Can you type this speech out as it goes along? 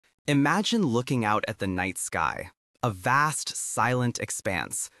Imagine looking out at the night sky, a vast, silent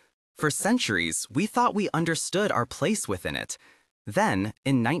expanse. For centuries, we thought we understood our place within it. Then,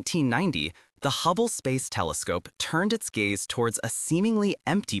 in 1990, the Hubble Space Telescope turned its gaze towards a seemingly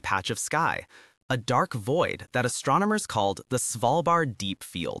empty patch of sky, a dark void that astronomers called the Svalbard Deep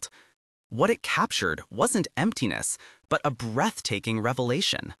Field. What it captured wasn't emptiness, but a breathtaking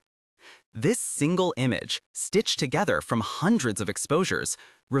revelation. This single image, stitched together from hundreds of exposures,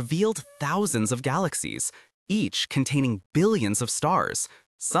 revealed thousands of galaxies, each containing billions of stars,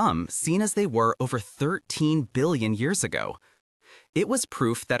 some seen as they were over 13 billion years ago. It was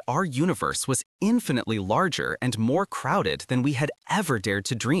proof that our universe was infinitely larger and more crowded than we had ever dared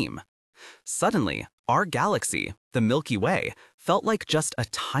to dream. Suddenly, our galaxy, the Milky Way, felt like just a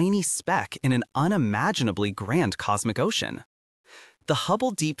tiny speck in an unimaginably grand cosmic ocean. The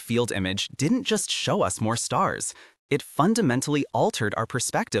Hubble Deep Field image didn't just show us more stars, it fundamentally altered our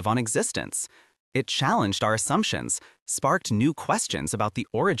perspective on existence. It challenged our assumptions, sparked new questions about the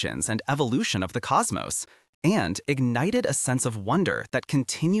origins and evolution of the cosmos, and ignited a sense of wonder that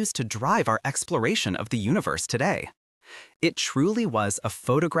continues to drive our exploration of the universe today. It truly was a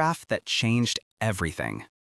photograph that changed everything.